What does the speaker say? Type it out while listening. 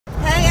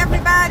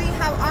everybody.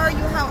 How are you?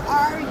 How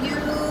are you?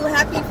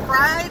 Happy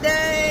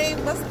Friday.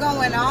 What's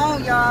going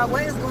on, y'all?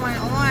 What is going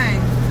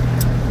on?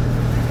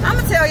 I'm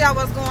gonna tell y'all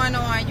what's going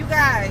on. You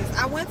guys,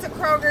 I went to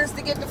Kroger's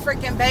to get the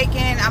freaking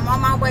bacon. I'm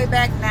on my way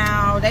back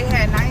now. They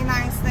had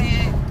 99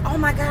 cents. Oh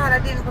my God, I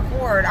didn't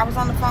record. I was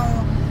on the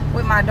phone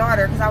with my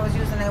daughter because I was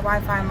using their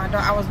Wi-Fi. My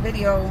daughter, I was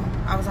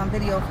on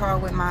video call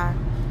with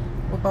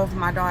both of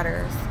my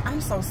daughters.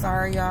 I'm so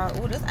sorry, y'all.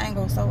 Oh, this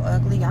angle's so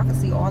ugly. Y'all can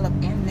see all up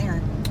in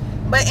there.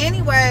 But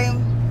anyway,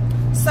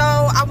 so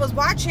I was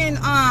watching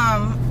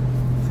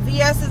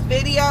VS's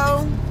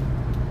video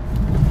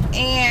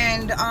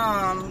and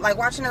like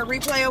watching her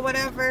replay or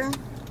whatever.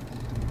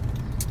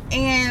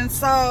 And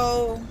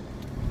so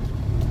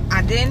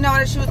I didn't know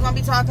that she was gonna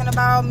be talking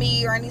about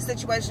me or any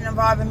situation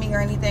involving me or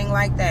anything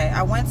like that.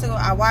 I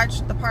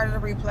watched the part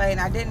of the replay and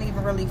I didn't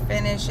even really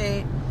finish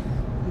it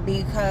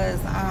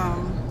because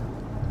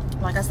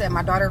like I said,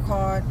 my daughter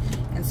called,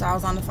 and so I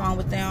was on the phone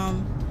with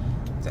them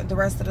the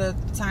rest of the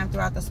time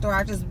throughout the store.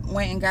 I just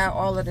went and got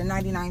all of the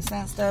 99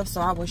 cent stuff,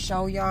 so I will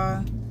show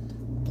y'all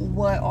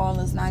what all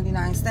is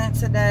 99 cent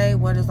today,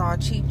 what is all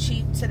cheap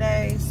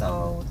today.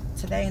 So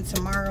today and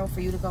tomorrow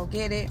for you to go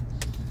get it.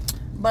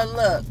 But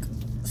look,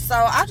 so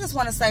I just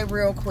want to say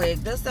real quick,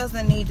 this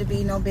doesn't need to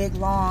be no big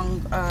long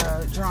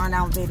drawn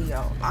out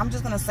video. I'm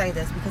just gonna say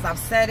this because I've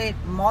said it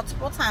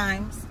multiple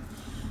times.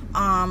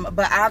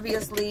 But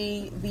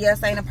obviously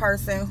VS ain't a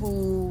person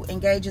who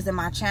engages in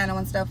my channel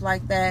and stuff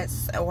like that,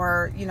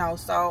 or you know,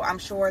 so I'm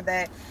sure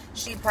that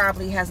she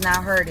probably has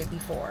not heard it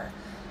before.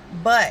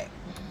 But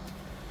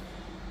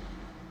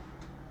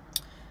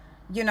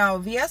you know,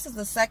 VS is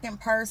the second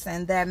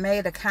person that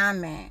made a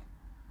comment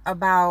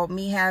about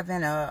me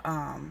having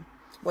a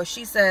well,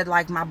 she said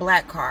like my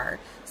black card.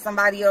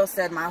 Somebody else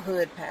said my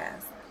hood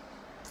pass.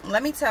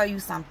 Let me tell you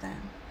something.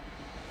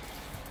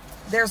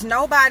 There's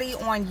nobody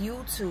on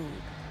YouTube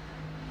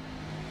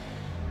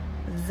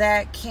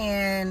that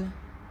can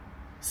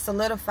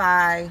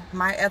solidify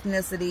my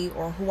ethnicity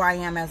or who I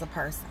am as a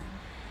person.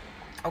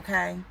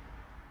 Okay?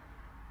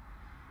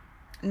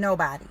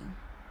 Nobody.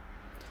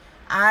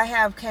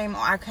 I came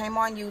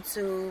on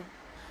YouTube.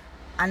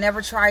 I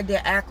never tried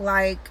to act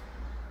like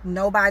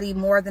nobody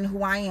more than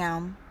who I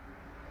am.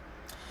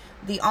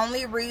 The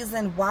only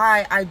reason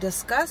why I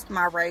discussed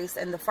my race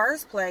in the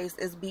first place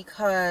is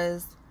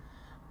because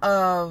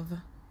of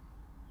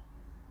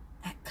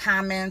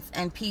comments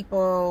and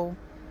people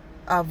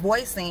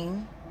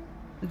voicing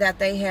that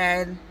they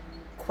had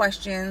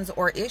questions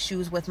or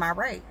issues with my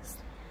race.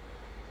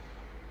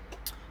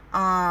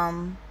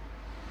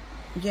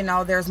 You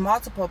know, there's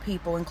multiple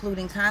people,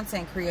 including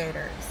content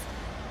creators,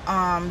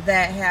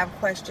 that have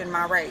questioned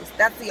my race.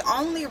 That's the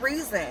only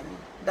reason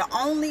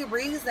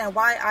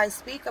why I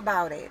speak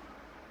about it.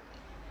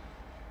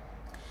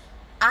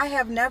 I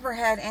have never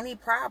had any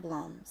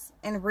problems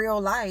in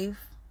real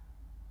life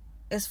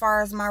as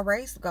far as my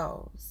race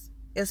goes.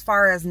 As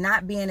far as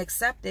not being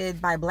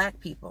accepted by black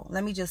people.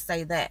 Let me just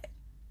say that.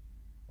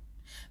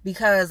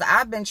 Because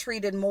I've been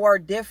treated more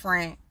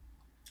different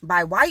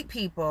by white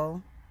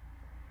people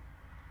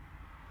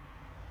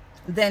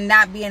than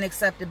not being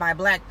accepted by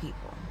black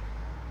people.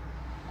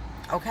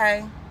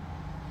 Okay?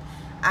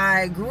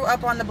 I grew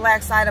up on the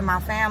black side of my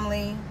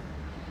family.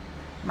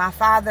 My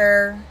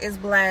father is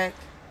black.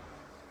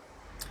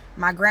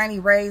 My granny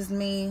raised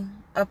me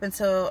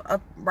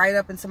right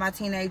up into my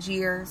teenage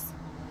years.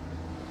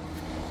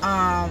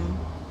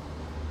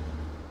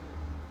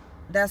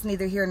 That's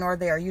neither here nor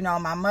there. You know,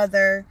 my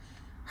mother,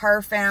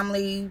 her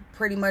family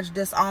pretty much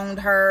disowned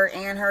her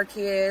and her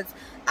kids.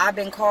 I've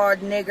been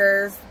called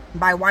niggers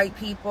by white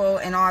people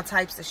and all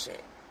types of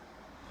shit.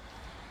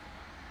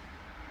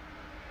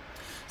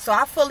 So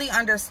I fully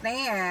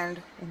understand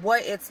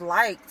what it's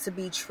like to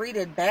be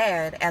treated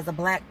bad as a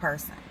black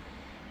person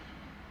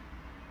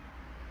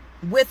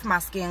with my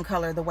skin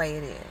color the way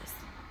it is.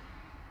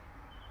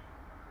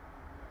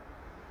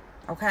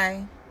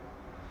 Okay?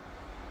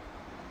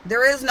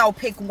 There is no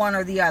pick one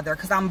or the other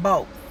because I'm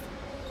both.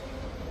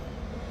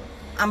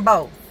 I'm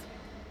both.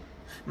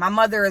 My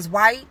mother is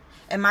white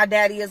and my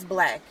daddy is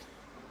black.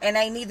 And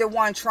ain't neither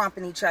one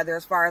trumping each other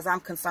as far as I'm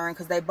concerned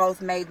because they both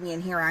made me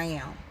and here I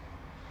am.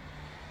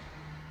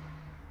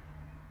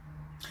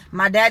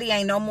 My daddy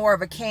ain't no more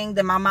of a king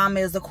than my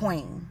mama is a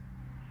queen.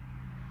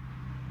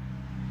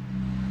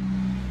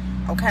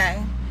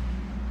 Okay?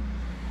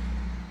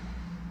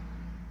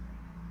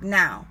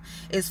 Now,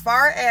 as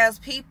far as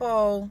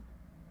people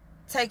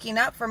taking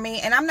up for me,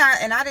 and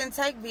I didn't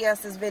take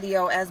VS's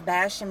video as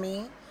bashing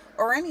me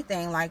or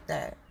anything like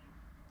that.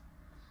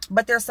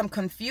 But there's some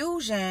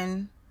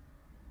confusion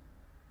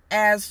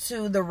as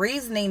to the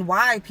reasoning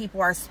why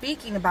people are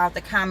speaking about the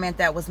comment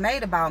that was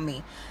made about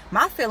me.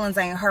 My feelings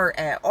ain't hurt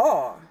at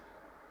all.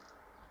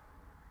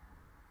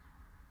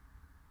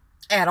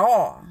 At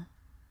all.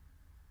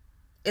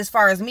 As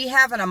far as me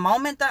having a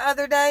moment the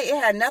other day, it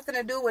had nothing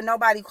to do with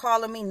nobody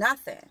calling me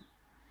nothing.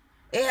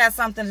 It has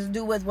something to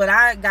do with what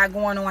I got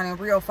going on in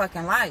real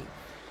fucking life.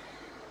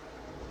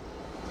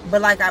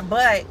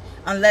 But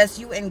unless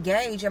you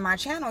engage in my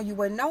channel, you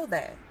wouldn't know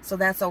that. So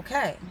that's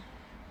okay.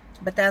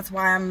 But that's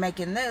why I'm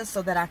making this,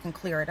 so that I can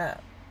clear it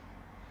up.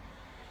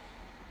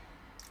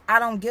 I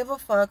don't give a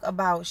fuck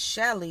about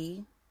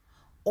Shelly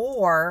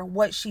or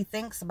what she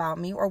thinks about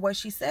me or what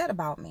she said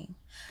about me.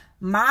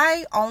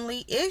 My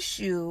only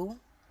issue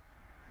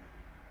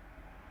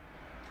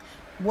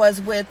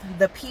was with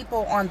the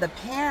people on the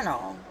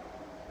panel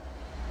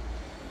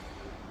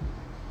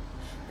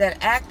that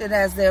acted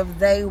as if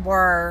they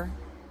were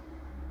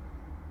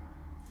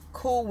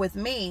cool with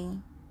me,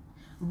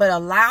 but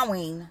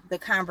allowing the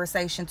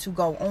conversation to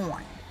go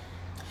on.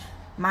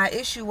 My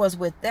issue was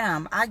with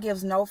them. I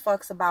gives no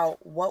fucks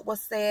about what was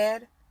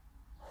said,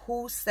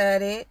 who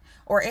said it,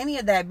 or any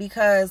of that,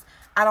 because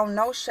I don't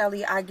know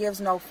Shelly. I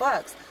gives no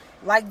fucks.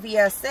 Like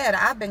VS said,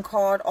 I've been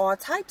called all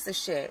types of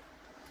shit.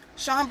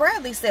 Sean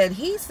Bradley said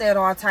he said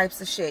all types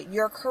of shit.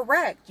 You're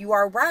correct. You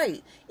are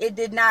right. It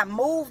did not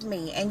move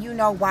me. And you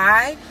know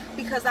why?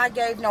 Because I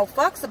gave no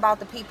fucks about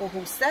the people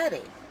who said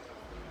it.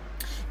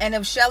 And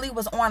if Shelly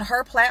was on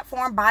her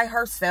platform by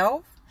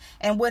herself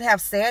and would have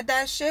said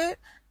that shit,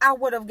 I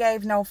would have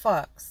gave no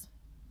fucks.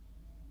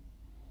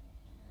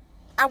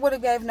 I would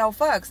have gave no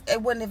fucks.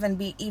 It wouldn't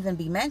even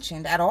be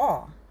mentioned at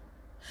all.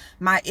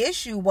 My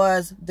issue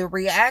was the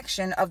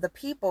reaction of the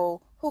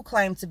people who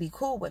claimed to be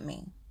cool with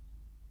me.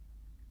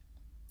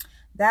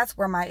 That's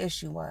where my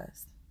issue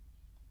was.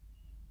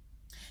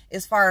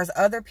 As far as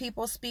other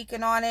people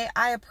speaking on it,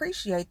 I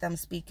appreciate them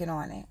speaking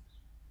on it.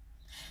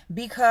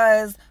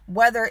 Because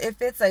whether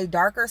if it's a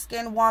darker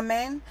skinned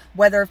woman,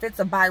 whether if it's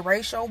a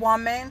biracial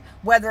woman,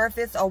 whether if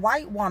it's a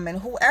white woman,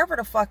 whoever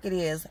the fuck it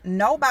is,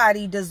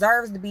 nobody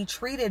deserves to be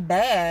treated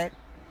bad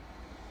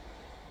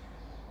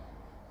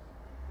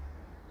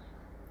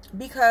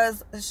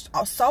because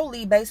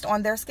solely based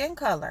on their skin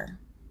color.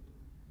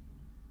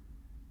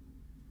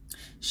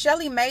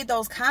 Shelly made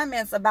those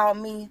comments about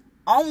me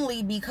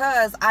only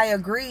because I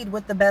agreed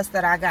with the best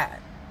that I got.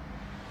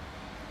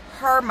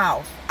 Her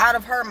mouth, out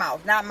of her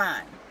mouth, not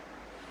mine.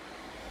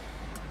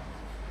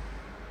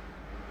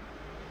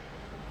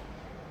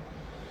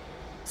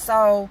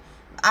 So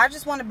I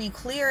just want to be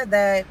clear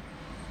that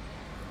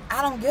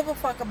I don't give a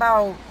fuck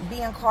about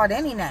being called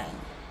any name.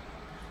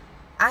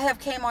 I have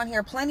came on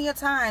here plenty of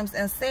times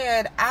and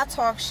said I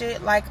talk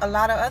shit like a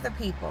lot of other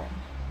people.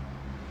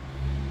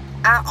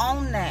 I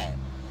own that.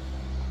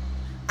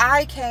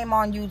 I came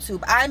on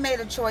YouTube. I made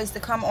a choice to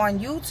come on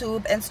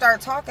YouTube and start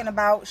talking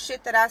about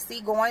shit that I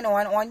see going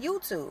on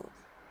YouTube.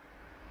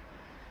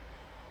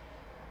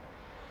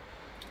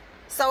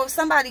 So if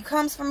somebody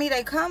comes for me,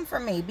 they come for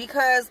me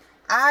because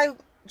I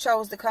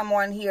chose to come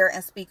on here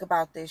and speak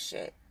about this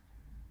shit.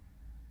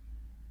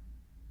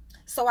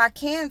 So I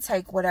can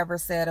take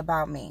whatever's said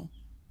about me.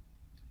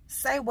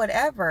 Say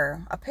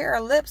whatever. A pair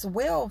of lips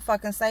will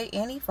fucking say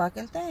any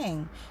fucking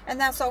thing.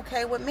 And that's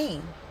okay with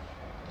me.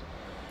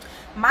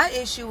 My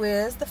issue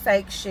is the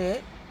fake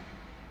shit.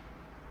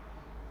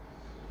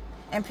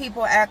 And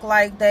people act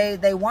like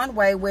they one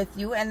way with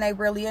you and they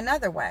really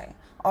another way.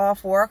 All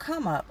for a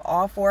come up.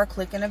 All for a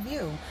click and a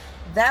view.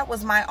 That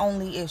was my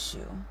only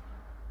issue.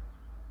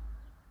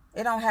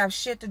 It don't have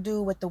shit to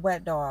do with the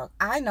wet dog.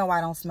 I know I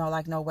don't smell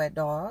like no wet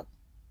dog.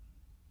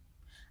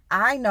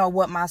 I know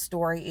what my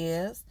story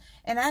is.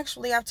 And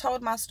actually, I've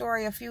told my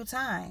story a few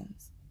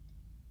times.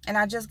 And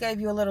I just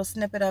gave you a little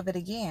snippet of it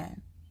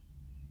again.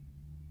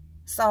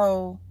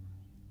 So,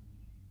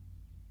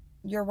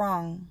 you're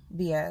wrong,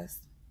 BS.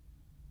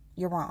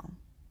 You're wrong.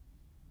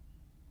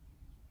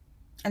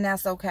 And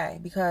that's okay,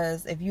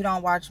 because if you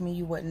don't watch me,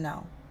 you wouldn't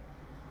know.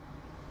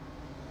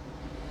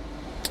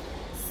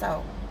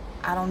 So,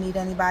 I don't need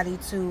anybody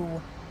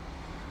to...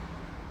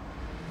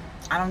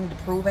 I don't need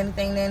to prove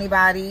anything to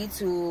anybody,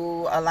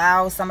 to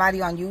allow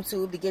somebody on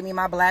YouTube to give me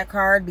my black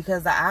card,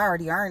 because I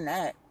already earned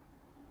that.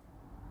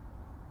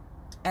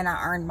 And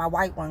I earned my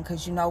white one,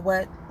 because you know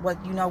what?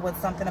 You know what's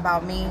something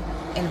about me?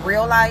 In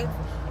real life,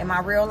 in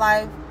my real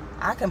life,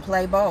 I can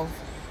play both.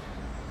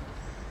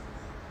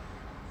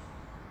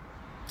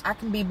 I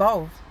can be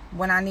both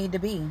when I need to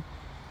be.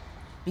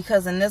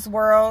 Because in this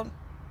world,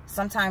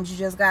 sometimes you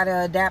just got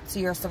to adapt to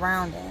your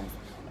surroundings.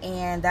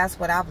 And that's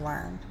what I've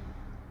learned.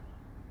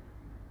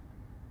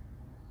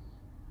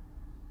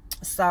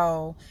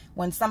 So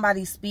when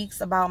somebody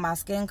speaks about my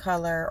skin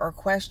color or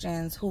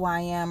questions who I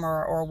am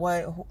or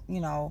what,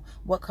 you know,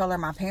 what color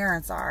my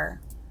parents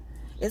are,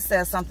 it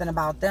says something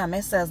about them.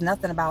 It says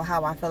nothing about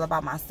how I feel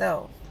about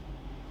myself.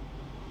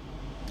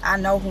 I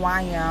know who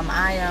I am.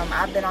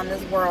 I've been on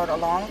this world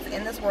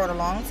in this world a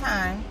long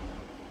time.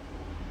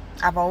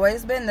 I've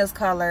always been this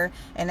color,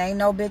 and ain't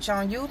no bitch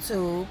on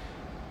YouTube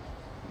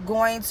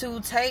going to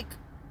take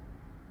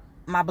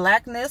my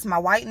blackness, my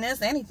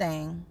whiteness,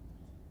 anything.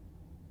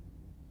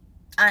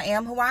 I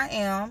am who I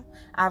am.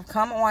 I've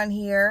come on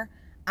here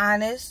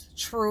honest,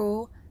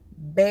 true,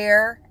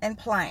 bare, and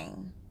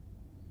plain.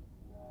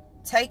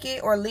 Take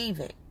it or leave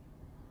it.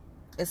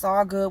 It's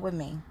all good with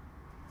me.